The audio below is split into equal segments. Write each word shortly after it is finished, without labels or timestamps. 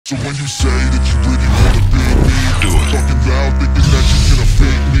So when you say that you really wanna beat me, do it. Talking loud, thinking that you can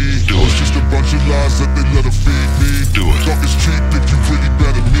defeat me, do it. It's just a bunch of lies that they let her feed me, do it. Talk is cheap, if you really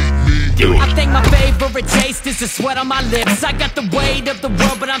better meet me, do it. I think my favorite taste is the sweat on my lips. I got the weight of the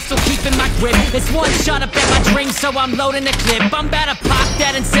world, but I'm still keeping my grip. It's one shot up at my drink, so I'm loading the clip. I'm about to pop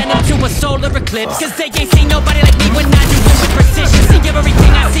that and send it to a solar eclipse. Cause they ain't seen nobody like me when I do it with precision. See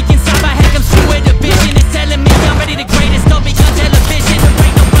everything I seek inside my head comes through with a vision. It's telling me I'm ready the greatest, all because television.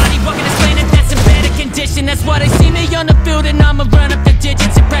 There ain't nobody walking this planet that's in better condition. That's why they see me on the field and I'ma run up the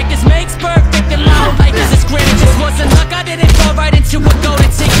digits. And practice makes perfect, and my whole life is a script. It just wasn't luck, I didn't fall right into a golden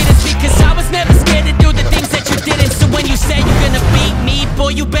ticket. It's because I was never scared to do the things that you didn't. So when you say you're gonna beat me,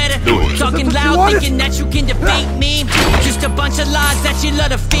 boy, you better talking loud, thinking that you can defeat me. Just a bunch of lies that you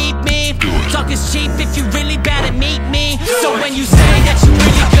love to feed me. Talk is cheap if you really bad at meet me. So when you say that you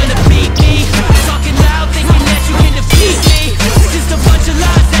really gonna beat me, talking loud, thinking that you can defeat me. Just a bunch of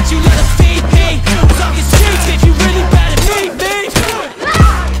lies that you love to feed me. Talk is cheap if you really bad at meet me.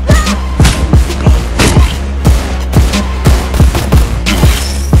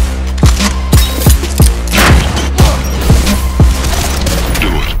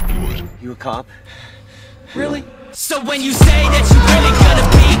 You a cop? Really? So when you say that you really gonna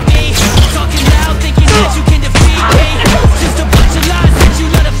beat me, talking loud, thinking that you can defeat me. Just a bunch of lies that you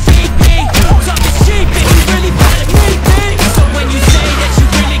let them feed me. Talk is cheap if you really bad at meet me. So when you say that